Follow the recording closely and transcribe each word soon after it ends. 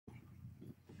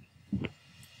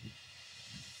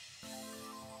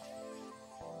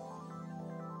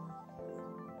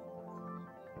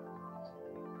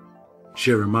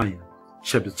Jeremiah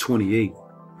chapter 28,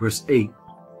 verse 8.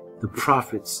 The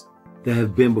prophets that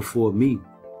have been before me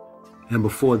and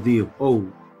before thee of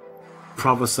old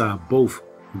prophesied both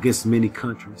against many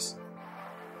countries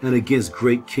and against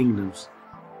great kingdoms,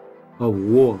 of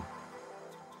war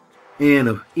and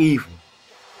of evil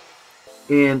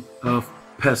and of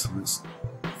pestilence.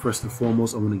 First and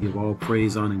foremost, I want to give all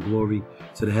praise, honor, and glory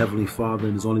to the Heavenly Father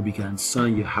and His only begotten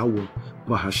Son, Yahweh,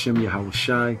 Bahashem Yahweh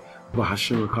Shai,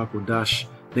 Bahashem Rakakodash.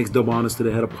 Next, double honors to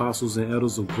the head apostles and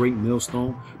elders of Great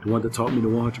Millstone, the one that taught me the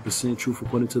 100% truth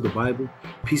according to the Bible.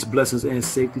 Peace, blessings, and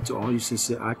safety to all you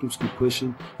sincere Akims. Keep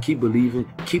pushing, keep believing,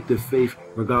 keep the faith,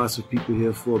 regardless of people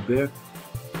here forbear.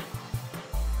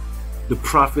 The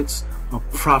prophets are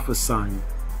prophesying.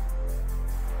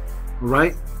 All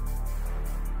right?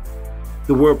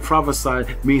 The word prophesy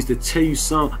means to tell you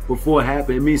something before it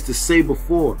happened. It means to say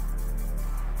before.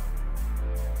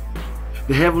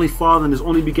 The Heavenly Father and His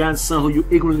only begotten Son, who you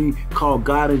ignorantly call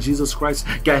God and Jesus Christ,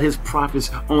 got His prophets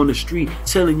on the street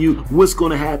telling you what's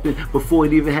going to happen before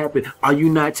it even happened. Are you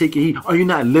not taking heed? Are you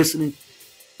not listening?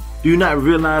 Do you not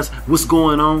realize what's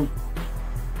going on?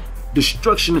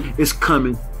 Destruction is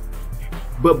coming.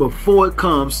 But before it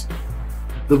comes,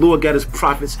 the Lord got His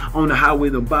prophets on the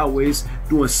highways and byways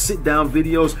doing sit-down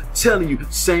videos telling you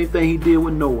same thing He did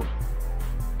with Noah.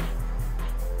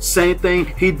 Same thing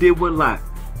He did with Lot.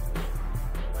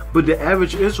 But the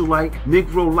average Israelite,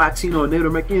 Negro, Latino, and Native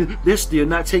American, they're still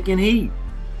not taking heed.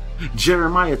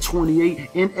 Jeremiah 28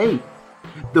 and 8.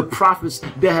 The prophets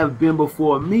that have been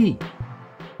before me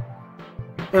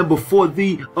and before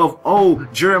thee of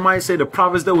old. Jeremiah said the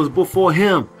prophets that was before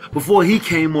him, before he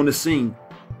came on the scene.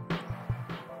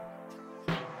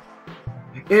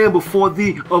 And before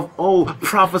thee of old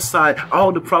prophesied.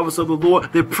 All the prophets of the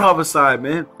Lord, they prophesied,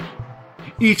 man.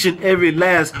 Each and every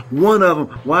last one of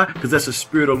them. Why? Because that's the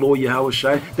Spirit of the Lord Yahweh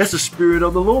Shai. That's the Spirit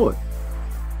of the Lord.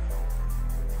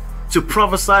 To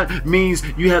prophesy means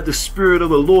you have the Spirit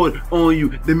of the Lord on you.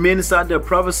 The men inside there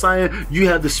prophesying, you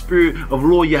have the Spirit of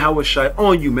Lord Yahweh Shai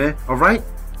on you, man. All right?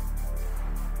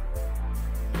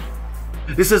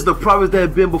 It says the prophets that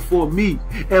have been before me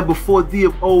and before thee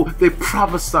of old, they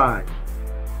prophesied.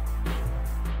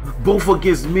 Both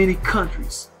against many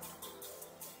countries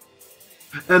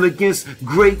and against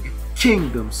great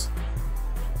kingdoms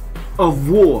of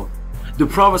war. The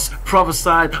prophets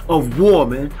prophesied of war,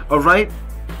 man. All right?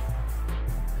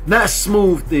 Not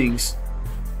smooth things.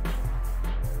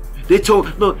 They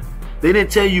told, look, they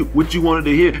didn't tell you what you wanted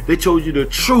to hear. They told you the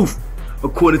truth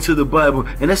according to the Bible.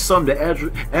 And that's something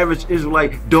the average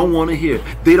Israelite don't want to hear.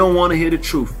 They don't want to hear the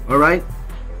truth. All right?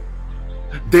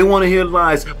 They want to hear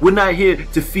lies. We're not here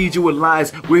to feed you with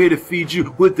lies. We're here to feed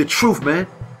you with the truth, man.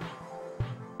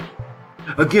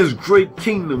 Against great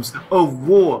kingdoms of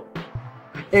war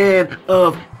and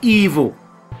of evil.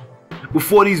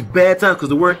 Before these bad times, because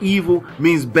the word evil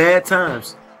means bad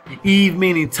times. Eve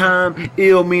meaning time,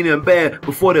 ill meaning bad.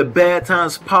 Before the bad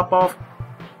times pop off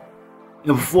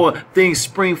and before things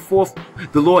spring forth,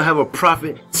 the Lord have a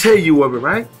prophet tell you of it,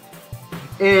 right?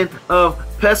 And of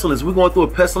pestilence. We're going through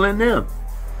a pestilence now.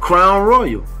 Crown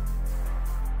Royal.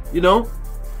 You know?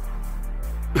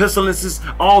 Pestilences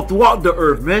all throughout the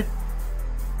earth, man.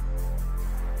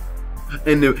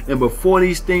 And before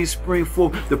these things spring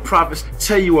forth, the prophets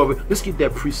tell you of it. Let's get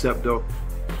that precept though,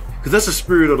 because that's the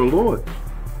Spirit of the Lord.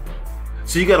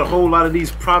 So you got a whole lot of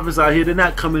these prophets out here. They're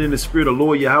not coming in the Spirit of the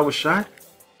Lord Yahweh Shai.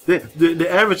 The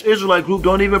average Israelite group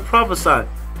don't even prophesy.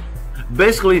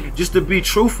 Basically, just to be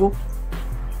truthful,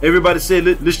 everybody said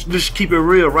let's keep it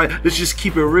real, right? Let's just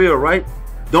keep it real, right?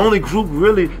 The only group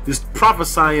really is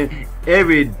prophesying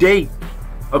every day,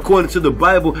 according to the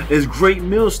Bible, is Great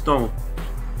Millstone.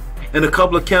 And a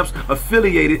couple of camps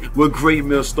affiliated with Great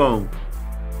Millstone.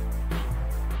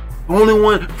 Only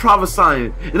one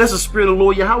prophesying. And that's the Spirit of the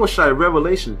Lord Yahweh Shai.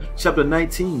 Revelation chapter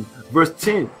 19, verse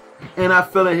 10. And I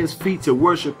fell at His feet to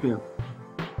worship Him.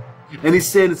 And He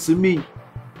said unto me,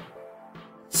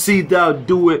 see thou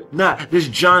do it not. This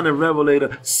John the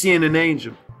Revelator seeing an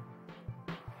angel.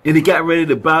 And he got ready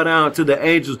to bow down to the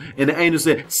angels. And the angel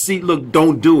said, see, look,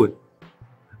 don't do it.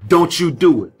 Don't you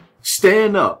do it.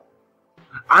 Stand up.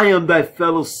 I am thy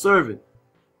fellow servant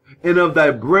and of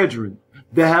thy brethren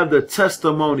that have the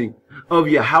testimony of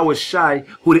Yahweh Shai,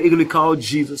 who they ignorantly call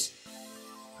Jesus.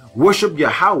 Worship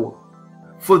Yahweh,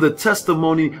 for the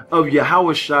testimony of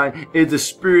Yahweh Shai is the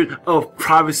spirit of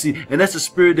prophecy. And that's the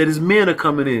spirit that His men are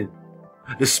coming in.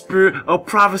 The spirit of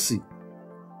prophecy.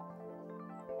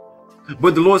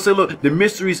 But the Lord said, look, the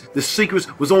mysteries, the secrets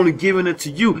was only given unto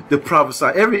you to prophesy.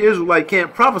 Every Israelite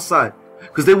can't prophesy,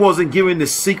 because they wasn't given the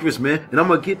secrets, man. And I'm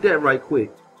going to get that right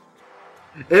quick.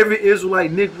 Every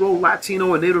Israelite, Negro,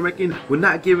 Latino, and Native American were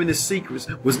not given the secrets,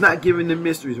 was not given the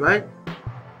mysteries, right?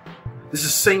 This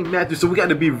is St. Matthew, so we got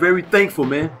to be very thankful,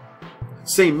 man.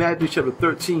 St. Matthew chapter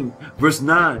 13, verse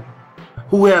 9.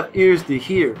 Who have ears to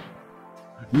hear,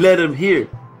 let them hear.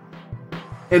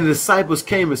 And the disciples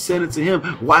came and said unto him,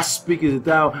 why speakest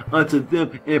thou unto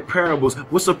them in parables?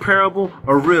 What's a parable?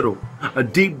 A riddle, a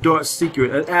deep dark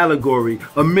secret, an allegory,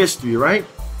 a mystery, right?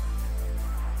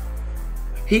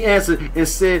 He answered and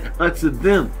said unto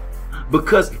them,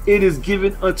 because it is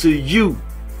given unto you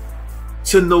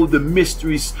to know the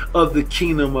mysteries of the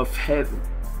kingdom of heaven.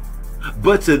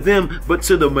 But to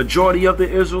the majority of the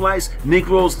Israelites,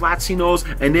 Negroes, Latinos,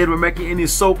 and Native American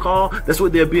Indians, so-called, that's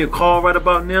what they're being called right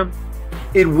about now,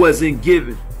 it wasn't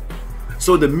given.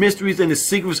 So the mysteries and the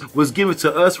secrets was given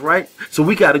to us, right? So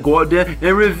we got to go out there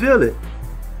and reveal it.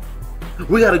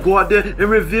 We got to go out there and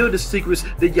reveal the secrets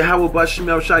that Yahweh B'Shem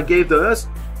Yahushua gave to us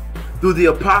through the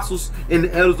apostles and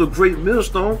the elders of Great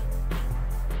Millstone.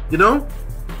 You know?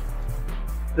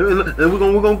 And we're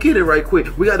gonna get it right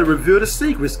quick. We got to reveal the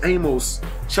secrets. Amos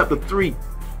chapter 3.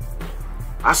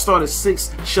 I started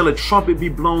 6. Shall a trumpet be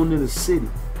blown in the city,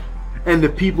 and the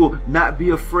people not be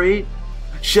afraid?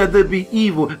 Shall there be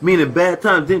evil, meaning bad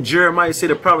times? Then Jeremiah said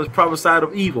the prophets prophesied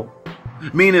of evil,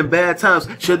 meaning bad times.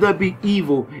 Shall there be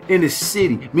evil in the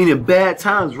city, meaning bad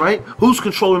times, right? Who's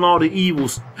controlling all the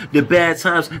evils, the bad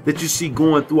times that you see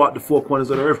going throughout the four corners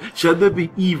of the earth? Shall there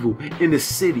be evil in the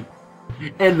city,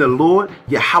 and the Lord,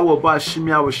 Yahweh B'Shem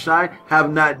Yahushua,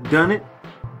 have not done it?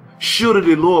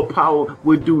 Surely the Lord power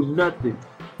would do nothing,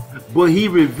 but he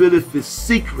revealeth his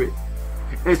secret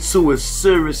and to his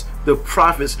servants the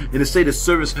prophets. And to say the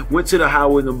servants went to the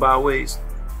highways and byways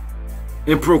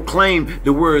and proclaimed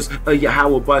the words of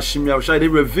Yahweh B'Shem Yahushua. They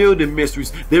revealed the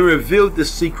mysteries. They revealed the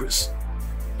secrets.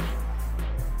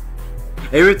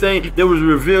 Everything that was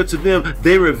revealed to them,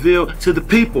 they revealed to the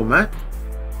people, man.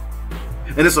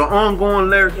 And it's an ongoing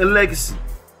legacy.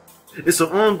 It's an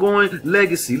ongoing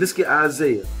legacy. Let's get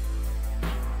Isaiah.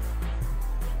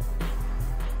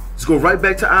 Let's go right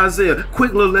back to Isaiah.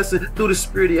 Quick little lesson through the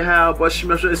spirit of Yahweh B'Shem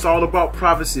Yahushua. It's all about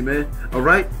prophecy, man. All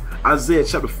right? Isaiah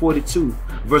chapter 42,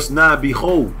 verse 9.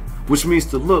 Behold, which means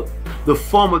to look, the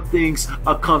former things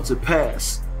are come to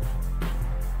pass,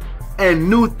 and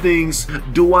new things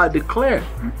do I declare.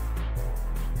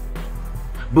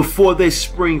 Before they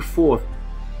spring forth,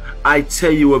 I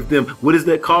tell you of them. What is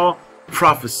that called?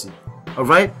 Prophecy. All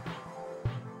right?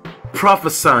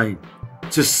 Prophesying.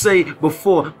 To say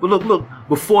before, but look,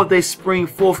 before they spring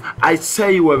forth, I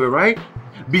tell you of it, right?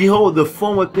 Behold, the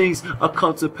former things are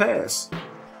come to pass.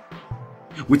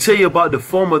 We tell you about the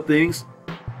former things,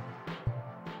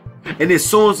 and as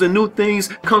soon as the new things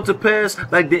come to pass,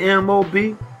 like the MOB,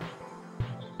 you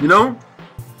know,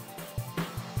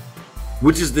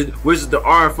 which is the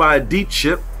RFID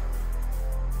chip,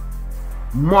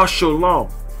 martial law,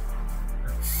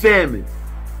 famine,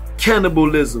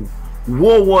 cannibalism,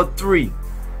 World War III,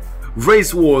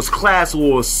 race wars, class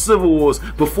wars, civil wars.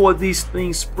 Before these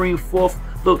things spring forth,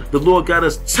 look, the Lord got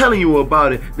us telling you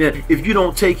about it. Now, if you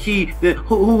don't take heed, then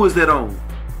who is that on?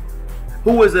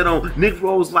 Who is that on?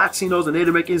 Negroes, Latinos, and Native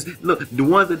Americans. Look, the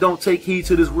ones that don't take heed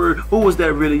to this word, who is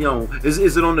that really on? Is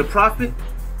it on the prophet?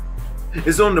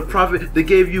 Is it on the prophet that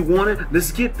gave you warning?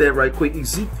 Let's get that right quick.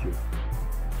 Ezekiel.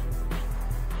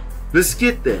 Let's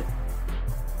get that.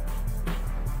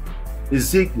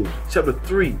 Ezekiel chapter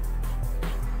 3.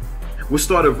 We'll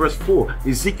start at verse 4.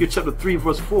 Ezekiel chapter 3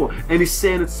 verse 4. And he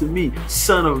said unto me,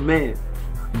 Son of man,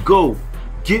 go,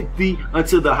 get thee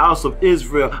unto the house of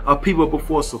Israel, a people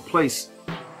before some place,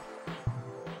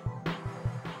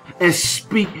 and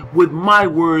speak with my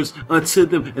words unto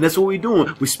them. And that's what we're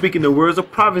doing. We're speaking the words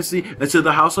of prophecy unto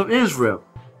the house of Israel,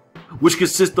 which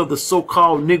consists of the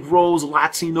so-called Negroes,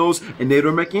 Latinos, and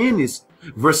Native American Indians.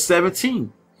 Verse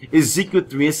 17. Ezekiel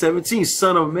 3:17.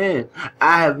 Son of man,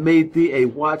 I have made thee a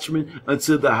watchman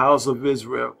unto the house of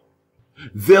Israel.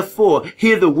 Therefore,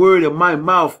 hear the word of my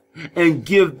mouth and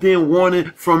give them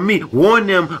warning from me. Warn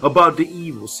them about the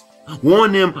evils.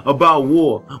 Warn them about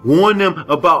war. Warn them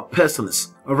about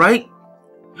pestilence. All right?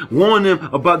 Warn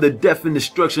them about the death and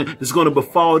destruction that's going to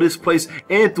befall this place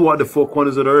and throughout the four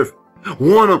corners of the earth.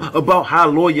 Warn them about how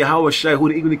Lord Yahweh Shai, who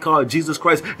they even call Jesus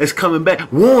Christ, is coming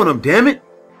back. Warn them, damn it.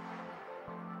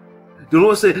 The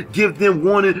Lord said, give them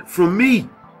warning from me.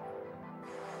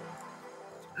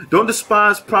 Don't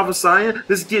despise prophesying.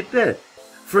 Let's get that.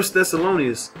 1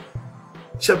 Thessalonians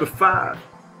chapter 5,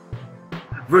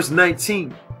 verse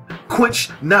 19. Quench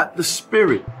not the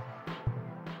spirit.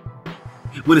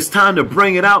 When it's time to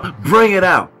bring it out, bring it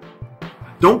out.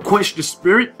 Don't quench the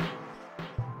spirit.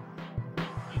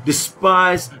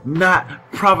 Despise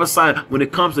not prophesying. When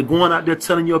it comes to going out there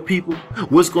telling your people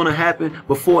what's going to happen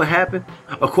before it happens,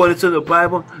 according to the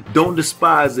Bible, don't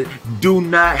despise it. Do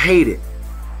not hate it.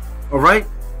 All right?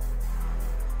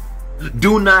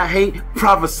 Do not hate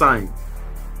prophesying.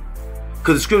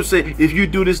 Because the scripture says, if you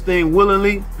do this thing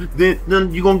willingly, then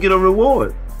you're going to get a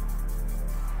reward.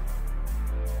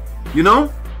 You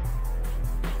know?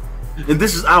 And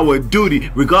this is our duty,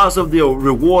 regardless of the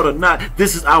reward or not.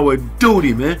 This is our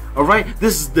duty, man. All right?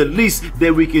 This is the least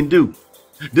that we can do.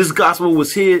 This gospel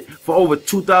was hid for over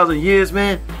 2,000 years,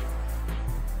 man.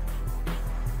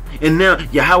 And now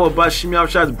Yahweh Bashim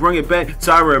Yahushua is bringing it back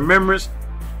to our remembrance.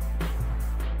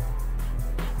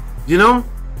 You know?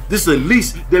 This is the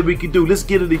least that we can do. Let's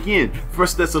get it again. 1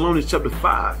 Thessalonians chapter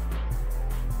 5,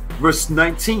 verse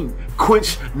 19.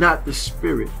 Quench not the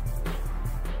spirit.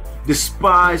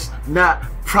 Despise not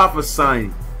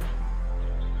prophesying.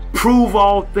 Prove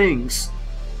all things.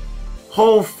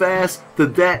 Hold fast to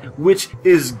that which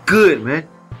is good, man.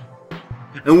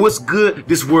 And what's good?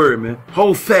 This word, man.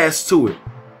 Hold fast to it.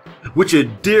 With your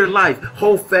dear life.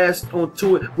 Hold fast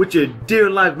onto it with your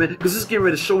dear life, man. Because it's getting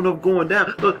ready to show enough going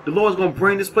down. Look, the Lord's going to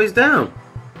bring this place down.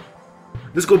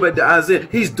 Let's go back to Isaiah.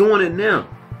 He's doing it now.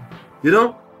 You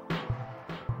know?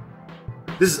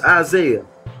 This is Isaiah.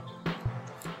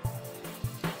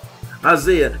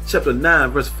 Isaiah chapter 9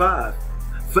 verse 5.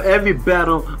 For every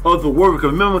battle of the warrior.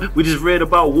 Because remember, we just read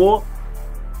about war.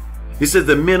 He says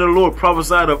the men of the Lord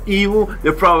prophesied of evil.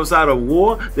 They prophesied of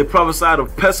war. They prophesied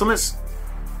of pestilence,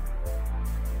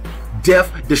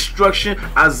 death, destruction.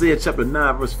 Isaiah chapter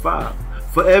 9 verse 5.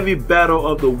 For every battle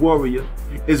of the warrior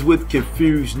is with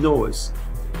confused noise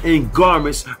and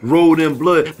garments rolled in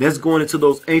blood. That's going into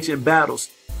those ancient battles.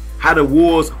 How the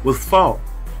wars were fought.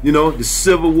 You know, the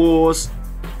civil wars.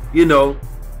 You know,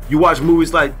 you watch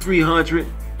movies like 300,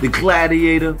 The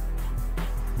Gladiator,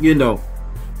 you know,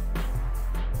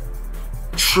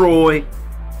 Troy.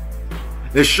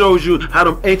 It shows you how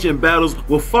them ancient battles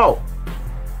were fought.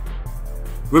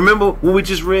 Remember what we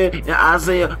just read in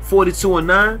Isaiah 42 and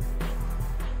 9?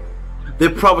 They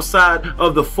prophesied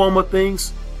of the former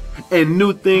things, and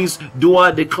new things do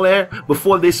I declare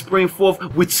before they spring forth.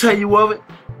 We tell you of it.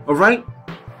 All right?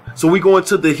 So we go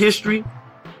into the history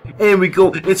and we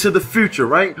go into the future,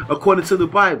 right? According to the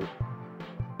Bible.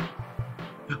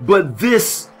 But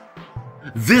this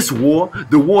war,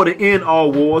 the war to end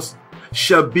all wars,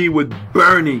 shall be with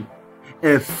burning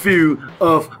and fuel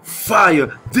of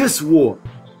fire. This war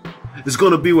is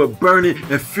going to be with burning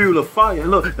and fuel of fire.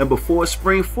 And look, and before it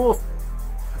spring forth,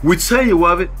 we tell you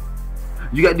of it.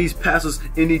 You got these pastors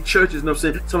in these churches, you know what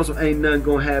I'm saying? Telling them ain't nothing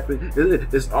going to happen.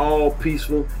 It's all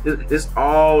peaceful. It's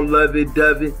all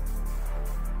lovey-dovey.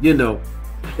 You know,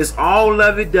 it's all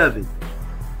lovey-dovey.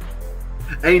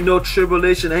 Ain't no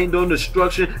tribulation, ain't no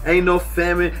destruction, ain't no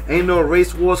famine, ain't no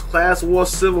race wars, class wars,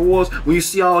 civil wars. When you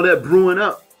see all that brewing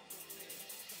up,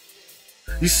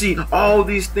 you see all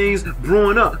these things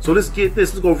brewing up. So let's get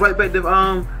this. Let's go right back to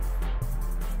 1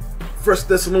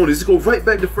 Thessalonians. Let's go right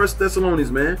back to 1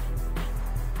 Thessalonians, man.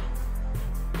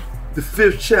 The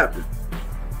 5th chapter.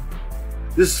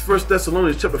 This is 1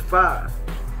 Thessalonians chapter 5.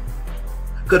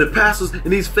 Because the pastors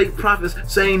and these fake prophets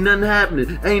say ain't nothing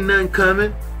happening, ain't nothing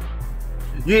coming.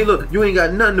 You ain't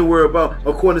got nothing to worry about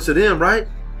according to them, right?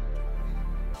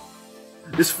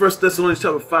 This 1 Thessalonians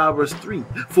chapter 5 verse 3.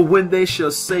 For when they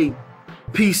shall say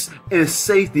peace and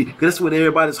safety, because that's what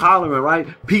everybody's hollering, right?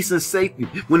 Peace and safety.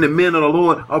 When the men of the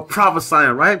Lord are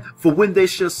prophesying, right? For when they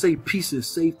shall say peace and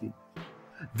safety,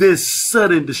 then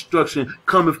sudden destruction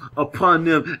cometh upon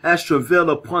them as travail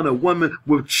upon a woman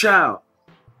with child.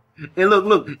 And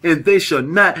look, and they shall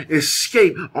not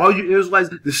escape. All you Israelites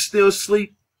that still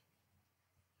sleep,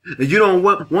 and you don't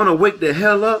want to wake the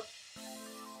hell up,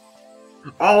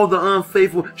 all the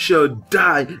unfaithful shall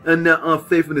die in their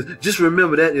unfaithfulness. Just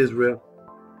remember that, Israel.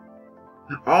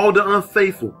 All the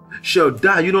unfaithful shall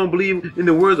die. You don't believe in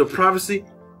the words of prophecy?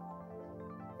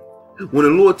 When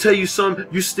the Lord tell you something,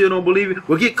 you still don't believe it?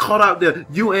 Well, get caught out there,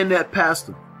 you and that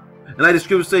pastor. And like the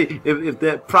scripture say, if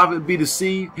that prophet be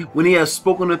deceived, when he has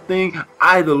spoken a thing,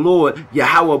 I, the Lord,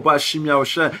 Yahweh Bashim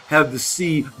Yahushua, have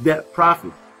deceived that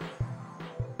prophet.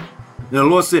 And the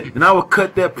Lord said, and I will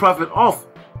cut that prophet off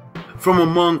from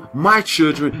among my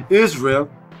children, Israel.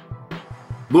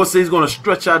 The Lord said he's going to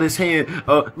stretch out his hand,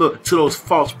 look, to those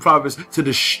false prophets to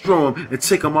destroy them and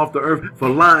take them off the earth for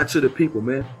lying to the people,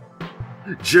 man.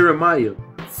 Jeremiah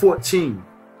 14.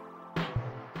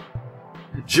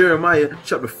 Jeremiah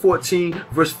chapter 14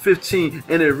 verse 15,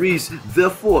 and it reads,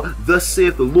 therefore thus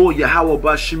saith the Lord Yahweh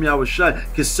Bashim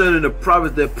Yahushua concerning the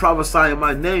prophets that prophesy in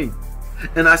my name,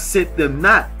 and I sent them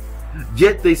not,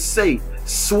 yet they say,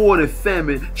 sword and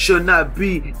famine shall not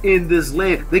be in this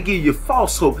land. They give you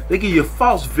false hope. They give you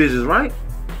false visions, right?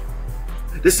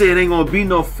 They say it ain't going to be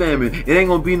no famine. It ain't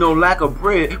going to be no lack of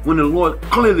bread when the Lord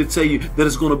clearly tell you that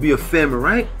it's going to be a famine,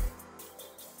 right?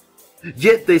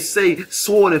 Yet they say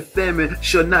sword and famine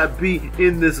shall not be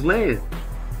in this land.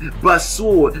 By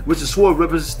sword, which the sword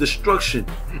represents destruction,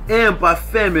 and by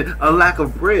famine, a lack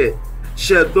of bread,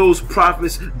 shall those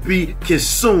prophets be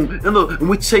consumed. And look, and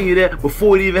we tell you that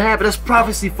before it even happened. That's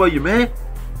prophecy for you, man.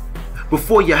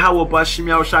 Before Yahweh B'Shem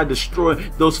Yahushua destroy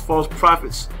those false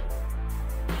prophets,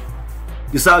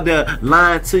 it's out there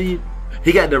lying to you.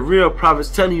 He got the real prophets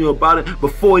telling you about it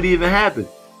before it even happened.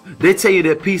 They tell you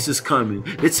that peace is coming.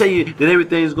 They tell you that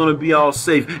everything's going to be all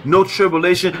safe. No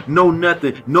tribulation, no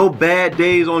nothing. No bad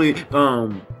days, only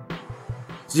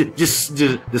just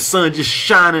the sun just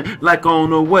shining like I don't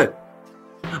know what.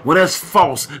 Well, that's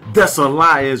false. That's a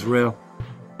lie, Israel.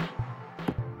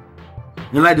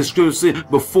 And like the scripture said,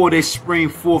 before they spring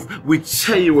forth, we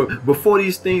tell you what. Before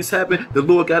these things happen, the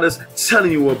Lord got us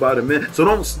telling you about it, man. So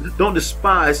don't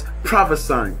despise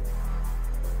prophesying.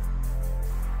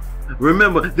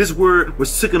 Remember, this word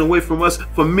was taken away from us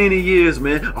for many years,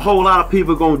 man. A whole lot of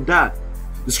people are going to die.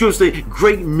 The scripture says,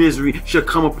 great misery shall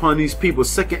come upon these people.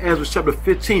 2 Ezra chapter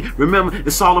 15. Remember,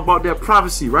 it's all about that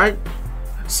prophecy, right?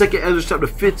 2 Ezra chapter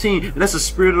 15, and that's the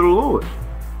Spirit of the Lord.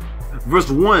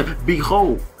 Verse 1,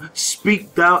 behold,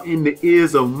 speak thou in the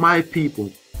ears of my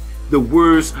people the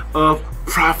words of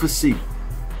prophecy.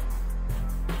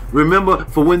 Remember,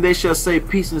 for when they shall say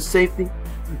peace and safety,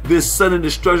 this sudden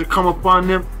destruction come upon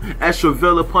them as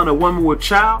travail upon a woman with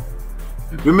child.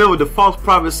 Remember, the false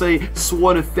prophets say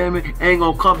sword and famine ain't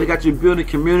gonna come. They got you building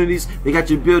communities. They got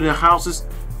you building houses.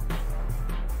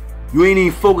 You ain't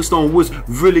even focused on what's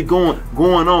really going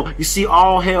on. You see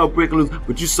all hell breaking loose,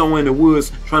 but you somewhere in the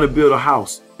woods trying to build a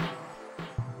house.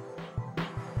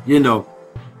 You know,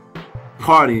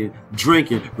 partying,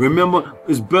 drinking. Remember,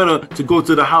 it's better to go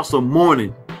to the house of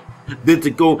mourning than to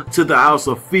go to the house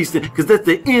of feasting, because that's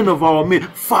the end of all men.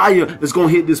 Fire is going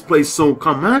to hit this place soon.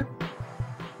 Come on.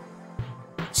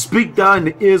 Speak thou in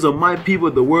the ears of my people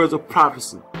the words of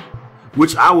prophecy,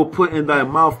 which I will put in thy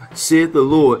mouth, saith the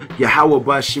Lord, Yahweh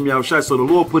B'Shem Yahushua. So the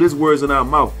Lord put his words in our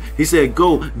mouth. He said,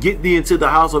 go, get thee into the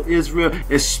house of Israel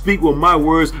and speak with my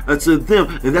words unto them.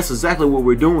 And that's exactly what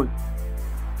we're doing.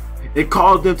 It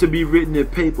caused them to be written in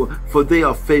paper, for they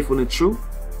are faithful and true.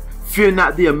 Fear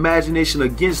not the imagination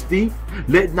against thee.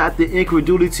 Let not the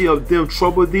incredulity of them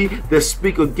trouble thee that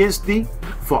speak against thee.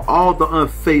 For all the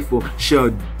unfaithful shall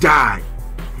die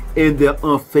in their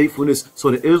unfaithfulness.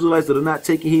 So the Israelites that are not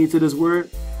taking heed to this word,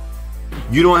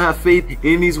 you don't have faith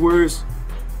in these words.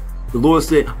 The Lord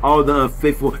said all the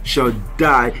unfaithful shall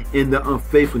die in their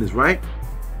unfaithfulness, right?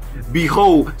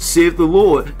 Behold, saith the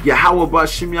Lord, Yahweh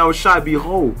B'Shem Yahushua,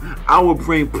 behold, I will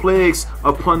bring plagues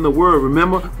upon the world.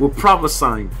 Remember, we're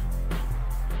prophesying.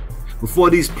 Before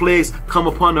these plagues come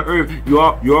upon the earth,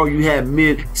 you had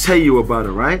men tell you about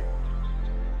it, right?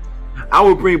 I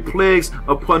will bring plagues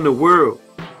upon the world.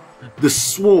 The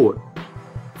sword,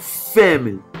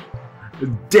 famine,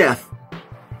 death,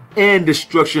 and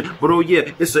destruction. But oh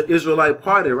yeah, it's an Israelite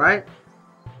party, right?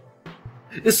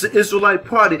 It's an Israelite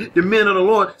party. The men of the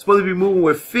Lord are supposed to be moving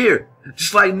with fear.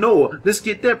 Just like Noah. Let's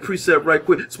get that precept right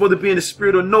quick. It's supposed to be in the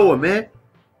spirit of Noah, man.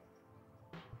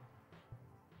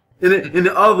 And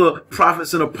the other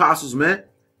prophets and apostles, man.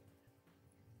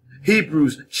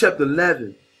 Hebrews chapter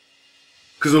 11.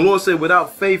 Because the Lord said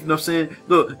without faith, you know what I'm saying?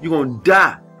 Look, you're going to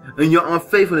die in your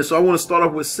unfaithfulness. So I want to start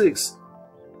off with 6.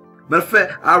 Matter of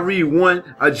fact, I read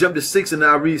 1, I jump to 6, and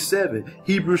I read 7.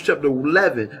 Hebrews chapter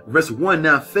 11, verse 1.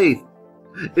 Now faith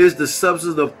is the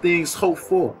substance of things hoped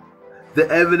for, the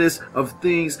evidence of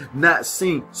things not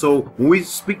seen. So when we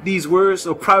speak these words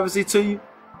of prophecy to you,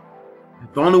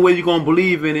 the only way you're going to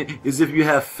believe in it is if you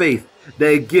have faith.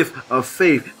 That gift of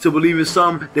faith to believe in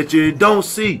something that you don't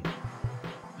see.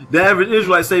 The average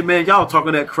Israelite say, man, y'all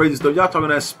talking that crazy stuff. Y'all talking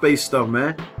that space stuff,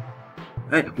 man.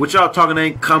 Hey, what y'all talking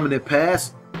ain't coming to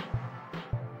pass.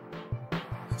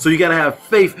 So you got to have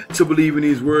faith to believe in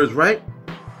these words, right?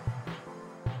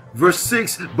 Verse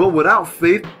 6, but without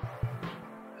faith,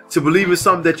 to believe in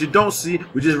something that you don't see,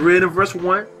 we just read in verse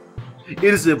 1, it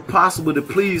is impossible to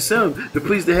please him, to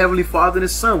please the Heavenly Father and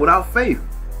His Son without faith.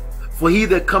 For he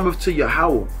that cometh to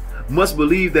Yahweh must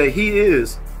believe that He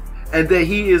is, and that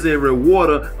He is a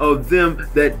rewarder of them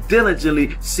that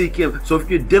diligently seek Him. So if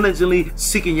you're diligently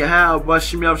seeking Yahweh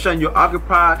B'Shem Yahushua, you're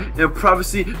occupied in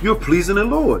prophecy, you're pleasing the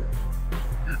Lord.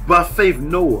 By faith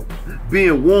Noah,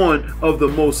 being warned of the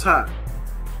Most High,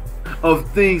 of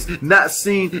things not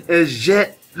seen as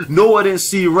yet. Noah didn't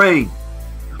see rain.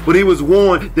 But he was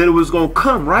warned that it was going to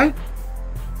come, right?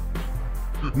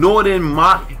 Noah didn't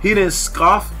mock. He didn't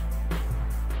scoff.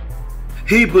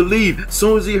 He believed. As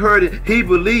soon as he heard it, he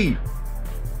believed.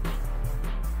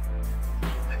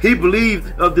 He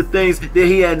believed of the things that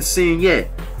he hadn't seen yet.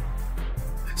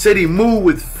 Said he moved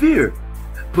with fear,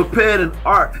 prepared an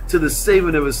ark to the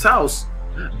saving of his house,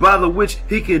 by the which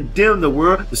he condemned the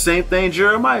world. The same thing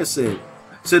Jeremiah said.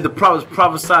 Said the prophets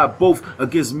prophesied both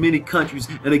against many countries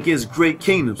and against great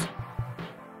kingdoms.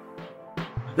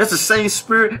 That's the same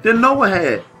spirit that Noah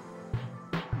had.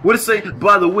 What did it say?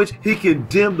 By the which he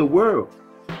condemned the world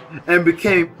and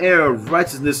became heir of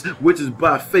righteousness, which is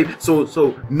by faith.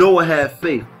 So Noah had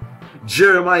faith.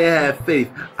 Jeremiah had faith.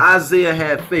 Isaiah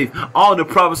had faith. All the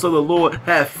prophets of the Lord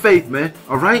had faith, man.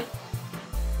 All right?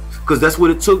 Because that's what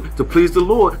it took to please the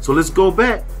Lord. So let's go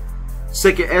back.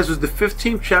 2nd Ezra, the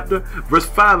 15th chapter, verse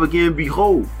 5 again.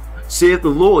 Behold, saith the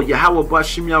Lord, Yahweh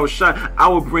B'Shem Yahushai, I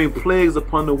will bring plagues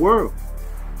upon the world.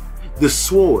 The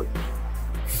sword,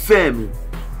 famine,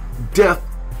 death,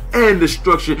 and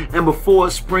destruction. And before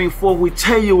it spring forth, we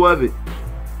tell you of it.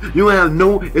 You have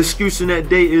no excuse in that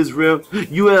day, Israel.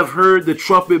 You have heard the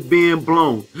trumpet being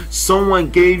blown. Someone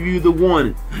gave you the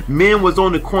warning. Men was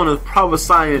on the corner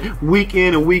prophesying week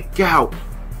in and week out.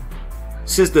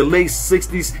 Since the late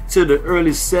 60s to the early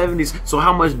 70s. So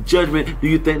how much judgment do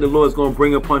you think the Lord is going to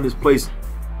bring upon this place?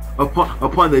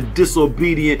 Upon the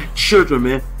disobedient children,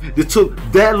 man. It took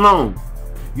that long.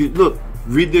 You look,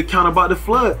 read the account about the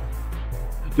flood.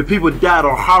 The people died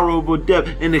a horrible death,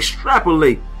 and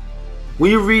extrapolate.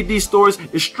 When you read these stories,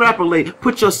 extrapolate.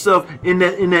 Put yourself in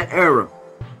that era.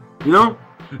 You know?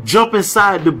 Jump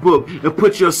inside the book and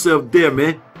put yourself there,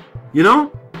 man. You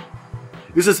know?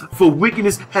 It says, for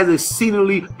wickedness has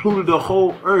exceedingly polluted the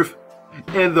whole earth,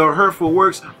 and the hurtful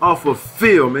works are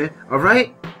fulfilled, man. All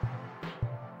right?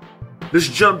 Let's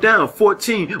jump down.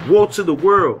 14. Woe to the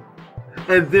world,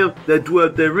 and them that dwell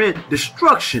therein,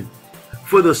 destruction.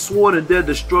 For the sword and their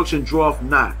destruction draweth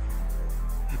nigh.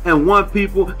 And one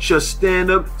people shall stand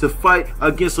up to fight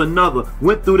against another.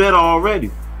 Went through that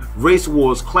already. Race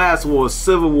wars, class wars,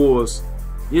 civil wars.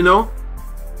 You know?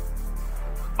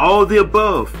 All the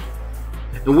above.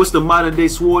 And what's the modern day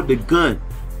sword? The gun.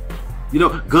 You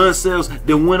know, gun sales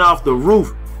that went off the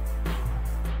roof.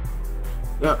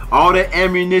 All that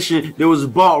ammunition that was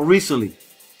bought recently.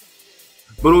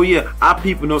 But oh yeah, our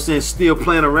people, know saying, still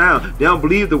playing around. They don't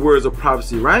believe the words of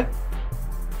prophecy, right?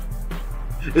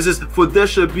 It says, for there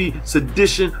shall be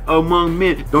sedition among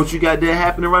men. Don't you got that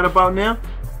happening right about now?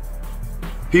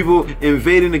 People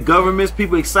invading the governments,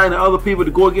 people exciting other people to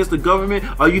go against the government.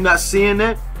 Are you not seeing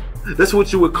that? That's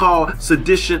what you would call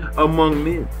sedition among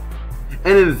men.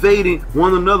 And invading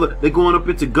one another. They're going up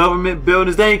into government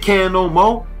buildings. They ain't caring no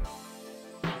more.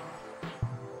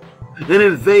 And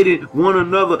invading one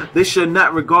another. They shall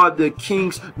not regard their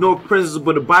kings nor princes.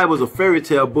 But the Bible is a fairy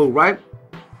tale book, right?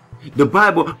 The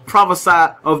Bible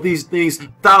prophesied of these things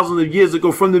thousands of years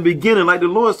ago from the beginning, like the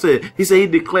Lord said. He said he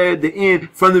declared the end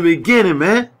from the beginning,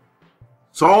 man.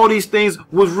 So all these things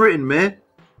was written, man.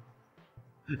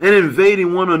 And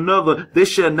invading one another, they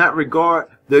shall not regard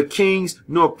their kings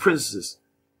nor princes.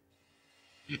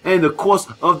 And the course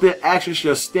of their actions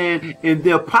shall stand in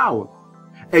their power.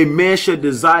 A man shall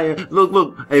desire,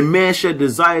 look, a man shall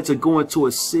desire to go into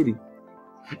a city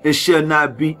and shall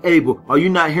not be able. Are you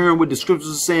not hearing what the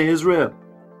scriptures are saying, Israel?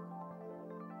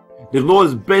 The Lord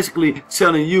is basically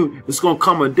telling you it's going to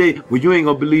come a day where you ain't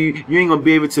going to believe, you ain't going to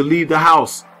be able to leave the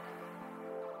house.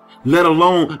 Let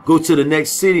alone go to the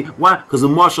next city. Why? Because the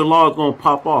martial law is going to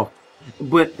pop off.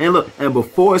 And look, and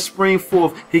before it spring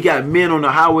forth, he got men on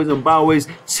the highways and byways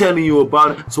telling you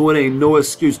about it. So it ain't no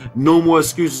excuse. No more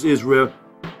excuses, Israel.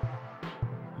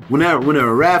 When the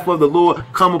wrath of the Lord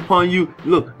come upon you,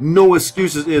 look, no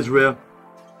excuses, Israel.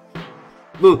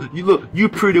 Look, you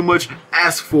pretty much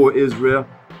asked for it, Israel.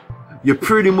 You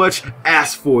pretty much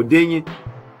asked for it, didn't you?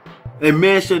 A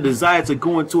man shall desire to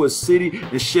go into a city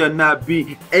and shall not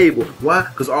be able. Why?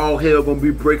 Because all hell gonna be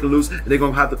breaking loose and they're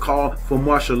gonna have to call for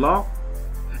martial law.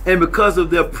 And because of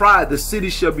their pride, the city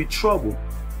shall be troubled.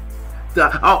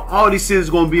 All these cities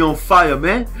are going to be on fire,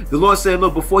 man. The Lord said,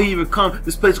 look, before he even comes,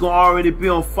 this place is going to already be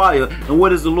on fire. And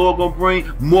what is the Lord going to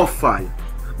bring? More fire.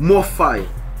 More fire.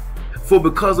 For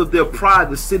because of their pride,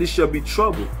 the city shall be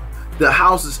troubled. The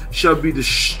houses shall be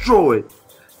destroyed.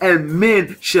 And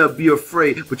men shall be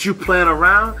afraid. But you playing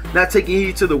around, not taking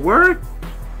heed to the word?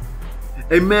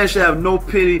 A man shall have no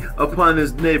pity upon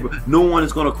his neighbor. No one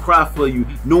is going to cry for you.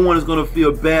 No one is going to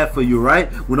feel bad for you,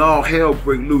 right? When all hell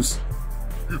breaks loose.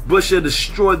 But shall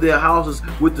destroy their houses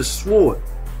with the sword,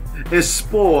 and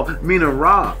spoil, meaning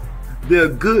rob, their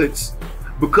goods,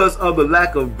 because of the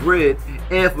lack of bread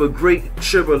and for great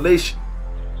tribulation.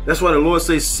 That's why the Lord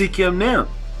says, seek him now.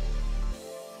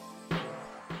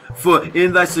 For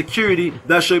in thy security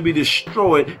thou shalt be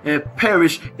destroyed and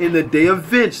perish in the day of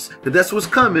vengeance. Because that's what's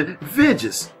coming,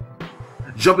 vengeance.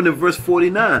 Jumping to verse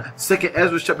 49, 2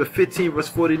 Ezra chapter 15, verse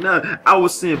 49. I will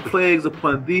send plagues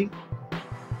upon thee,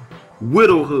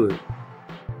 widowhood.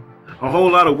 A whole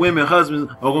lot of women,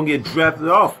 husbands are going to get drafted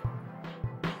off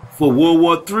for World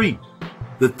War III.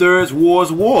 The third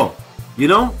war's war. You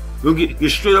know? You'll get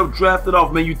straight up drafted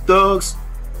off, man. You thugs,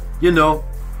 you know.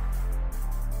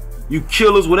 You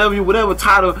killers, whatever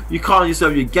title you calling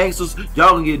yourself, you gangsters,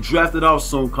 y'all gonna get drafted off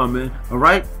soon, come in, all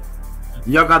right?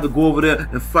 Y'all got to go over there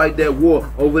and fight that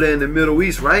war over there in the Middle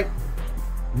East, right?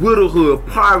 Widowhood,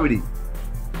 poverty.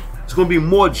 It's gonna be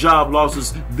more job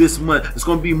losses this month. It's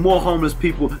gonna be more homeless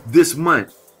people this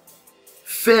month.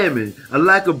 Famine, a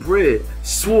lack of bread,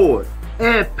 sword,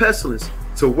 and pestilence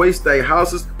to waste thy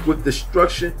houses with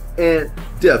destruction and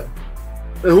death.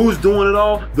 And who's doing it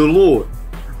all? The Lord.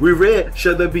 We read,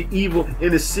 shall there be evil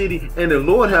in the city, and the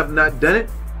Lord have not done it?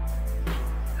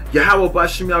 Yahweh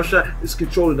Bashim Yahushua is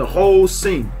controlling the whole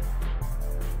scene.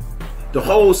 The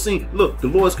whole scene. Look, the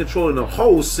Lord is controlling the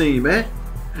whole scene, man.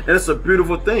 And it's a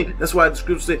beautiful thing. That's why the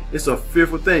scripture says it's a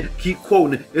fearful thing. Keep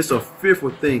quoting it. It's a fearful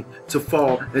thing to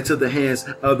fall into the hands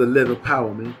of the living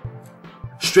power, man.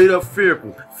 Straight up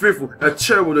fearful. Fearful.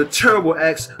 The terrible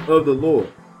acts of the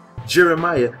Lord.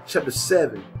 Jeremiah chapter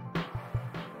 7.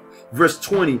 Verse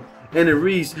 20, and it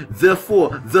reads,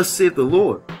 therefore, thus saith the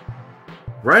Lord.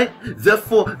 Right?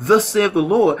 Therefore, thus saith the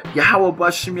Lord, Yahweh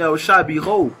Bashim Yahushua,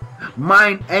 behold,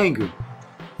 mine anger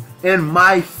and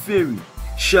my fury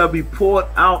shall be poured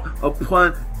out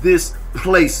upon this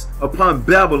place, upon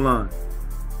Babylon,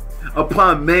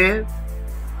 upon man,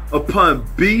 upon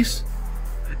beast,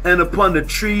 and upon the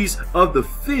trees of the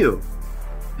field,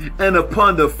 and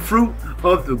upon the fruit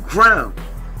of the ground,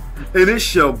 and it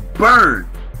shall burn.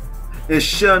 It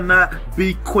shall not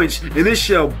be quenched, and it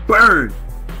shall burn.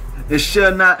 It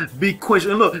shall not be quenched.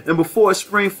 And look, and before it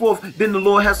spring forth, didn't the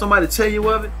Lord have somebody tell you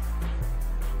of it?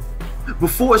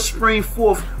 Before it spring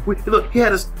forth, look, he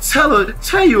had to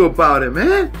tell you about it,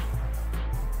 man.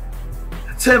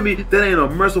 Tell me that ain't a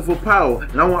merciful power.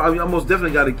 And I most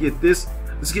definitely got to get this.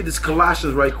 Let's get this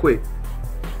Colossians right quick.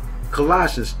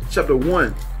 Colossians chapter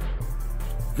 1,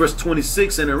 verse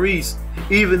 26, and it reads,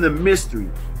 even the mystery.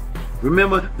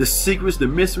 Remember, the secrets, the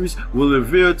mysteries will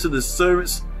reveal to the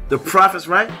servants, the prophets,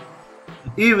 right?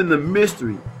 Even the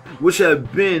mystery which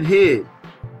have been hid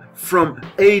from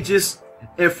ages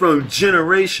and from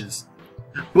generations,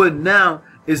 but now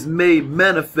is made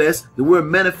manifest. The word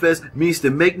manifest means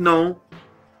to make known.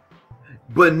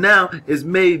 But now is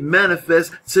made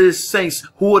manifest to his saints.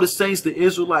 Who are the saints? The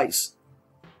Israelites.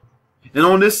 And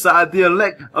on this side, the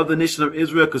elect of the nation of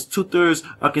Israel, because 2/3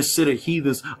 are considered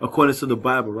heathens according to the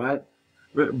Bible, right?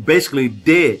 Basically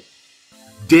dead.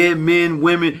 Dead men,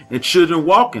 women, and children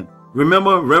walking.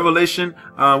 Remember Revelation,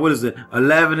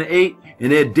 11:8?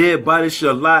 And their dead bodies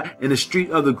shall lie in the street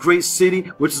of the great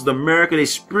city, which is America. They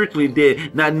spiritually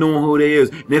dead, not knowing who they is.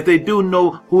 And if they do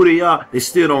know who they are, they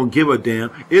still don't give a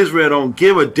damn. Israel don't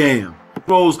give a damn.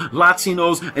 Those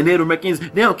Latinos and Native Americans,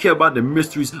 they don't care about the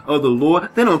mysteries of the Lord.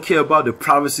 They don't care about the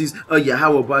prophecies of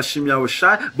Yahweh Bashim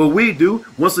Yahushua, but we do.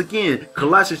 Once again,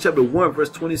 Colossians chapter 1, verse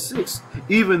 26.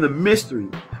 Even the mystery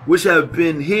which have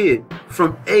been hid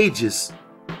from ages.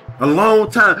 A long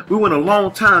time. We went a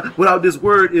long time without this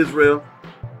word, Israel.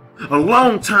 A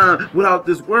long time without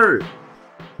this word.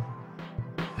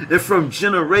 And from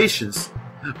generations.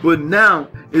 But now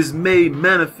is made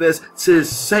manifest to his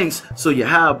saints. So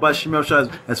Yahweh Bashim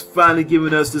Yahushua has finally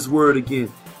given us this word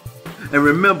again. And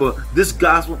remember, this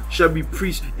gospel shall be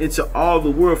preached into all the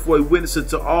world for a witness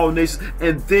unto all nations.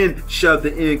 And then shall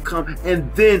the end come.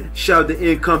 And then shall the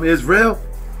end come, Israel.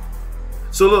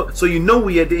 So look, so you know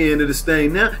we at the end of this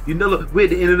thing now. You know, look, we're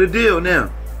at the end of the deal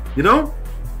now. You know?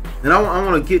 And I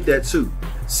want to get that too.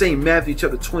 St. Matthew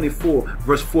chapter 24,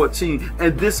 verse 14.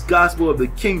 And this gospel of the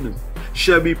kingdom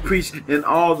shall be preached in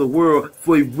all the world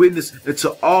for a witness unto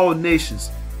all nations.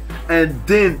 And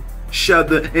then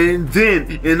shall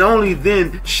and only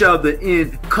then shall the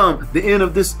end come. The end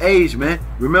of this age, man.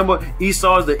 Remember,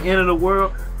 Esau is the end of the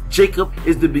world. Jacob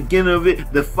is the beginning of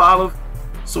it, the follow.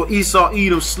 So Esau,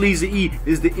 Edom, sleazy E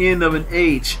is the end of an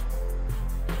age.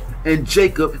 And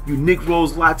Jacob, you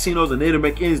Negroes, Latinos, and Native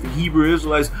Americans, the Hebrew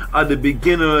Israelites, are the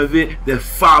beginning of it that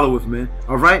followeth, man.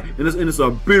 All right? And it's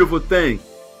a beautiful thing.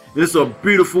 It's a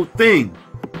beautiful thing.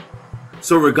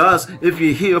 So regardless, if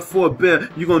you're here for a bear,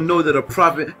 you're going to know that a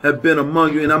prophet have been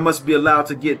among you, and I must be allowed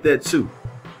to get that too.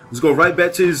 Let's go right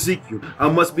back to Ezekiel. I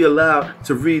must be allowed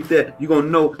to read that. You're going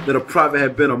to know that a prophet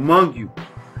had been among you.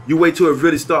 You wait till it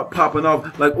really start popping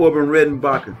off like Orban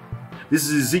Redenbacher. This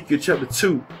is Ezekiel chapter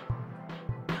 2,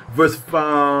 verse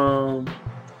 5.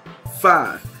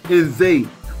 And they,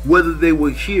 whether they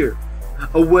will hear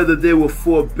or whether they will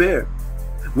forbear,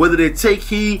 whether they take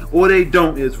heed or they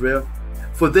don't, Israel,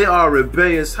 for they are a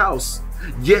rebellious house,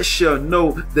 yet shall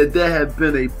know that there have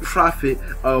been a prophet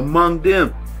among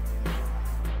them.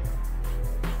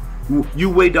 You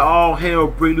wait till all hell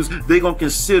break loose. They're going to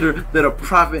consider that a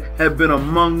prophet had been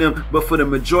among them. But for the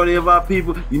majority of our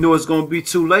people, you know it's going to be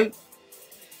too late.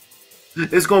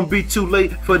 It's going to be too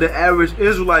late for the average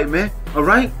Israelite, man. All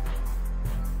right?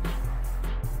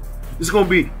 It's going to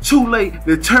be too late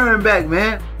to turn back,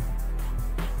 man.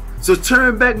 So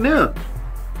turn back now.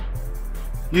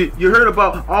 You heard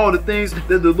about all the things that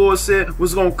the Lord said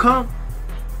was going to come.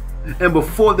 And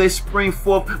before they spring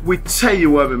forth, we tell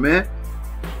you of it, man.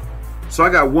 So I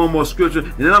got one more scripture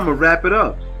and then I'm going to wrap it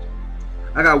up.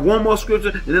 I got one more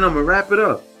scripture and then I'm going to wrap it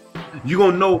up. You're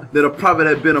going to know that a prophet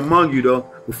had been among you, though,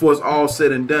 before it's all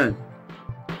said and done.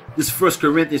 This is 1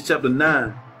 Corinthians chapter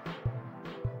 9.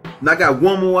 And I got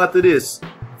one more after this.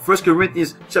 1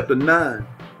 Corinthians chapter 9,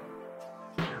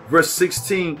 verse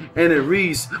 16. And it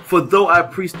reads, for though I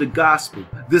preach the gospel,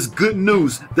 this good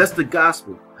news, that's the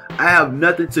gospel, I have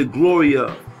nothing to glory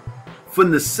of. For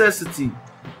necessity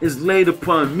is laid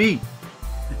upon me.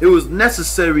 It was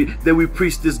necessary that we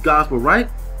preach this gospel, right?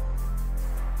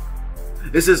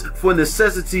 It says, for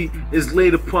necessity is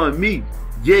laid upon me.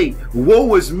 Yea,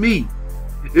 woe is me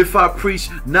if I preach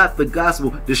not the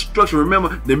gospel. Destruction.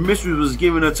 Remember, the mystery was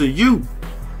given unto you.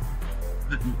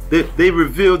 They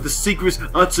revealed the secrets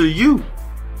unto you.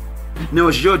 Now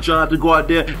it's your job to go out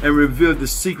there and reveal the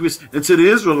secrets unto the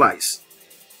Israelites.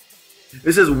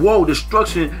 It says, woe,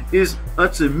 destruction is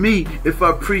unto me if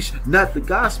I preach not the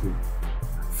gospel.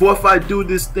 For if I do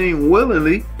this thing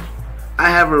willingly,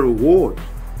 I have a reward.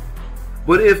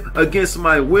 But if against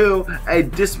my will, a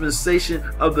dispensation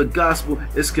of the gospel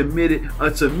is committed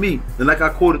unto me. And like I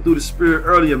quoted through the Spirit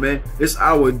earlier, man, it's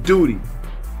our duty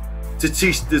to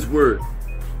teach this word.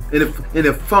 And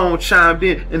if phone chimed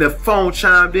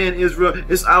in, Israel,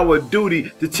 it's our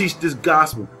duty to teach this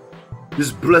gospel,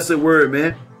 this blessed word,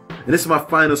 man. And this is my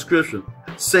final scripture.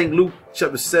 St. Luke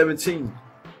chapter 17.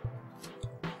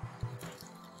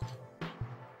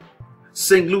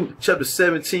 St. Luke chapter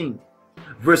 17,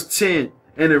 verse 10.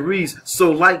 And it reads, so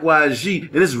likewise ye,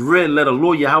 and it's red letter,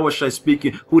 Lord Yahweh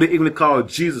speaking, who the ignorant call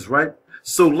Jesus, right?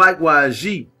 So likewise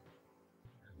ye,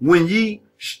 when ye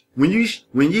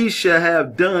shall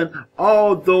have done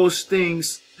all those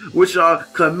things which are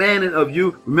commanded of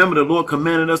you. Remember, the Lord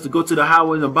commanded us to go to the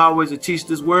highways and byways to teach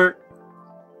this word.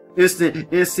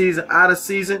 Instant, in season, out of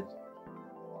season.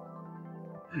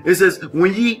 It says,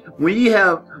 when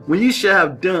ye shall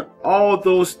have done all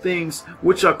those things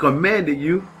which are commanded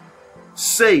you,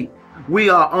 say, we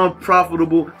are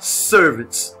unprofitable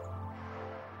servants.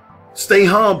 Stay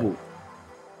humble.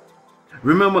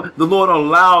 Remember, the Lord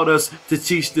allowed us to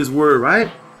teach this word,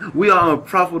 right? We are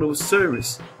unprofitable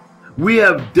servants. We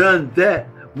have done that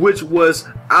which was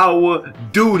our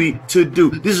duty to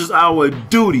do. This is our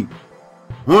duty.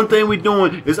 One thing we're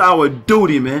doing is our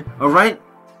duty, man. All right?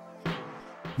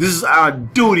 This is our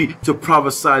duty to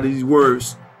prophesy these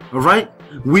words. All right?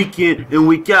 Week in and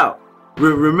week out.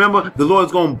 Remember, the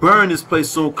Lord's going to burn this place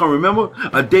soon. Come, remember,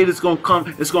 a day that's going to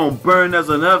come, it's going to burn as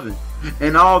an oven.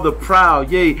 And all the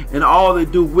proud, yea, and all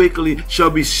that do wickedly shall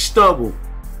be stubble.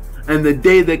 And the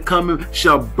day that cometh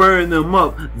shall burn them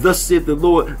up. Thus saith the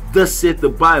Lord, thus saith the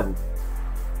Bible.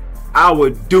 Our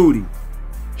duty.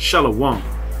 Shalom.